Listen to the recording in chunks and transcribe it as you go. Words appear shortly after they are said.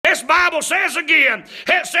This Bible says again,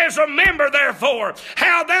 it says, remember therefore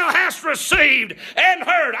how thou hast received and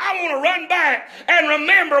heard. I want to run back and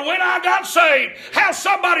remember when I got saved, how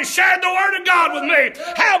somebody shared the Word of God with me,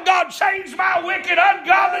 how God changed my wicked,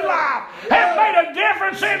 ungodly life and made a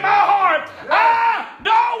difference in my heart. I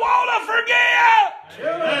don't want to forget.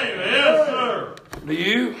 Yes, sir. Do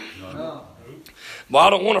you? Well, I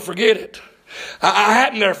don't want to forget it. I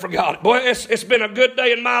hadn't never forgot it. Boy, it's been a good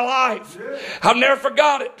day in my life. I've never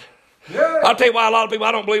forgot it. I'll tell you why a lot of people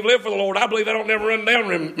I don't believe live for the Lord. I believe they don't never run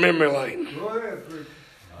down memory lane.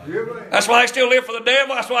 That's why they still live for the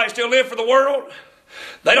devil. That's why they still live for the world.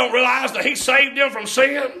 They don't realize that He saved them from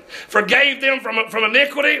sin, forgave them from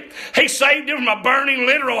iniquity. He saved them from a burning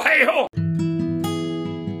literal hell.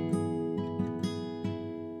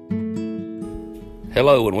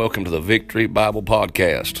 Hello and welcome to the Victory Bible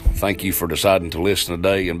Podcast. Thank you for deciding to listen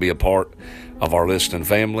today and be a part of our listening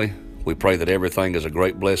family. We pray that everything is a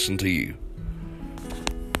great blessing to you.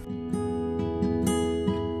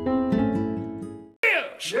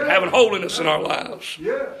 Yes, having holiness in our lives. In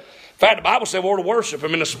fact, the Bible said we're to worship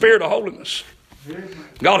Him in the spirit of holiness.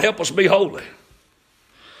 God help us be holy.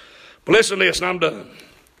 But listen to this and I'm done.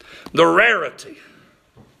 The rarity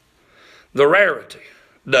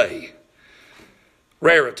day.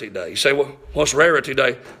 Rarity day. You say, well, what's rarity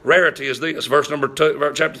day? Rarity is this. Verse number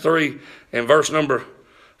 2, chapter 3 and verse number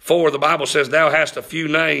 4, the Bible says, thou hast a few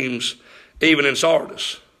names even in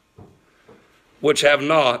Sardis, which have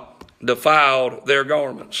not defiled their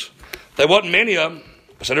garments. There wasn't many of them.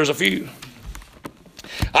 I said there's a few.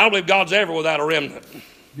 I don't believe God's ever without a remnant.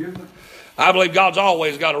 I believe God's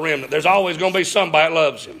always got a remnant. There's always going to be somebody that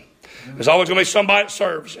loves Him. There's always going to be somebody that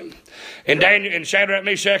serves Him. In Daniel, in Shadrach,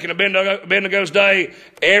 Meshach, and Abednego's day,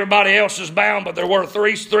 everybody else is bound, but there were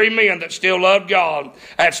three men that still loved God,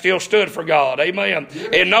 that still stood for God. Amen.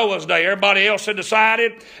 In Noah's day, everybody else had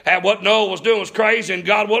decided that what Noah was doing was crazy, and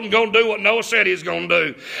God wasn't going to do what Noah said He was going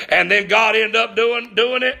to do. And then God ended up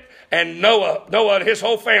doing it. And Noah and his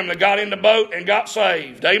whole family got in the boat and got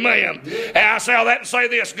saved. Amen. And I say all that to say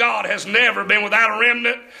this. God has never been without a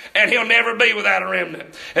remnant, and He'll never be without a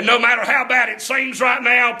remnant. And no matter how bad it seems right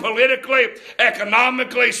now, politically,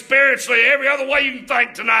 economically, spiritually, every other way you can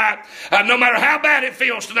think tonight, no matter how bad it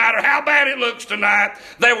feels tonight or how bad it looks tonight,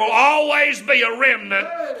 there will always be a remnant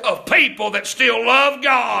of people that still love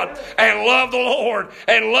God and love the Lord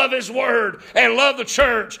and love His Word and love the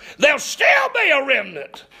church. There'll still be a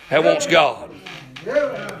remnant that wants God.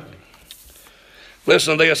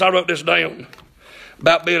 Listen to this. I wrote this down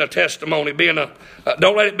about being a testimony.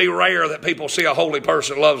 Don't let it be rare that people see a holy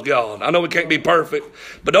person that loves God. I know we can't be perfect,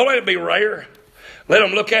 but don't let it be rare. Let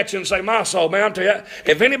them look at you and say, my soul, man, I'll tell you,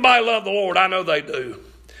 if anybody loves the Lord, I know they do.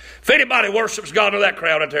 If anybody worships God, I know that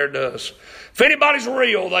crowd out there does. If anybody's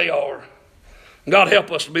real, they are. God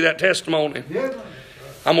help us to be that testimony.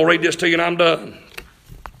 I'm going to read this to you and I'm done.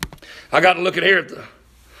 I got to look at here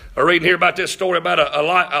I'm reading here about this story about a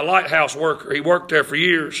lighthouse worker. He worked there for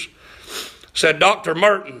years. Said Dr.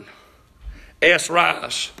 Merton S.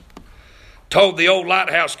 Rice told the old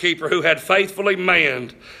lighthouse keeper who had faithfully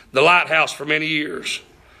manned the lighthouse for many years.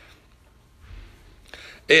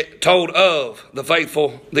 It told of the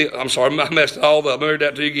faithful, I'm sorry, I messed it all up. I'll read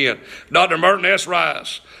that to you again. Dr. Merton S.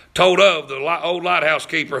 Rice told of the old lighthouse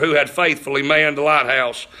keeper who had faithfully manned the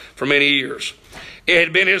lighthouse for many years. It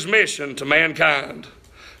had been his mission to mankind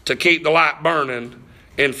to keep the light burning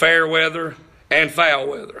in fair weather and foul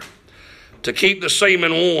weather, to keep the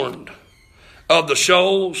seamen warned of the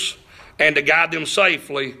shoals and to guide them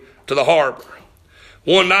safely to the harbor.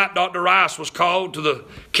 One night, Dr. Rice was called to the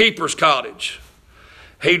keeper's cottage.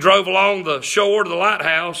 He drove along the shore to the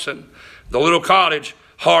lighthouse and the little cottage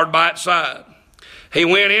hard by its side. He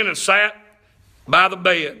went in and sat by the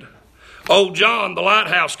bed. Old John, the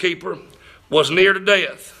lighthouse keeper, was near to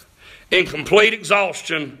death. In complete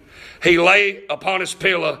exhaustion, he lay upon his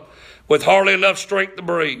pillow with hardly enough strength to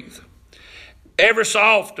breathe. Every so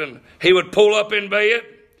often, he would pull up in bed.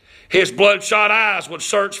 His bloodshot eyes would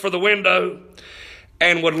search for the window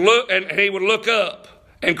and he would look up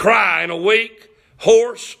and cry in a weak,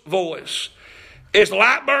 hoarse voice, "Is the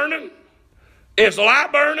light burning? Is the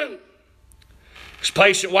light burning?" His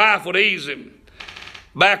patient wife would ease him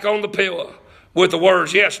back on the pillow with the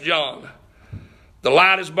words, "Yes, John, the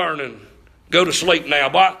light is burning. Go to sleep now."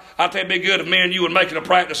 But I tell you, it'd be good if me and you would make it a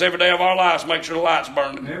practice every day of our lives. Make sure the light's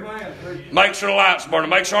burning. Make sure the light's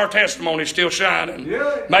burning. Make sure our testimony is still shining.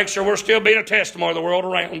 Make sure we're still being a testimony to the world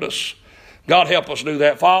around us. God help us do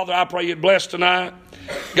that. Father, I pray you'd bless tonight.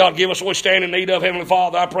 God, give us what we stand in need of. Heavenly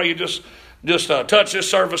Father, I pray you just touch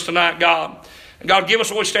this service tonight, God. And God, give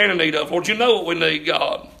us what we stand in need of. Lord, you know what we need,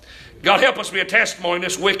 God. God, help us be a testimony in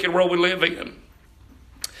this wicked world we live in.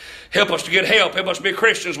 Help us to get help. Help us to be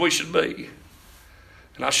Christians we should be.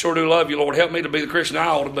 And I sure do love you, Lord. Help me to be the Christian I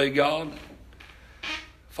ought to be, God.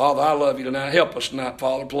 Father, I love you tonight. Help us tonight,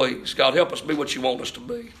 Father, please. God, help us be what you want us to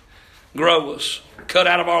be. Grow us. Cut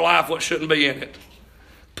out of our life what shouldn't be in it.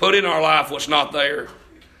 Put in our life what's not there.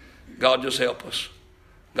 God, just help us.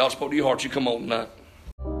 God spoke to your heart. You come on tonight.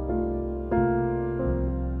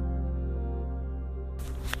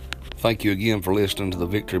 Thank you again for listening to the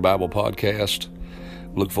Victory Bible Podcast.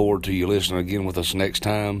 Look forward to you listening again with us next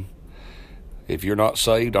time. If you're not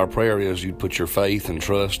saved, our prayer is you'd put your faith and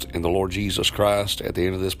trust in the Lord Jesus Christ at the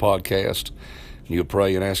end of this podcast. You'll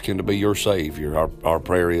pray and ask Him to be your Savior. Our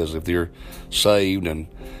prayer is if you're saved and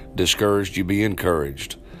discouraged, you be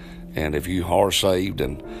encouraged. And if you are saved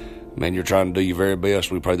and, man, you're trying to do your very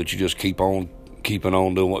best, we pray that you just keeping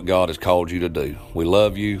on doing what God has called you to do. We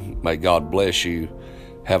love you. May God bless you.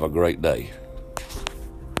 Have a great day.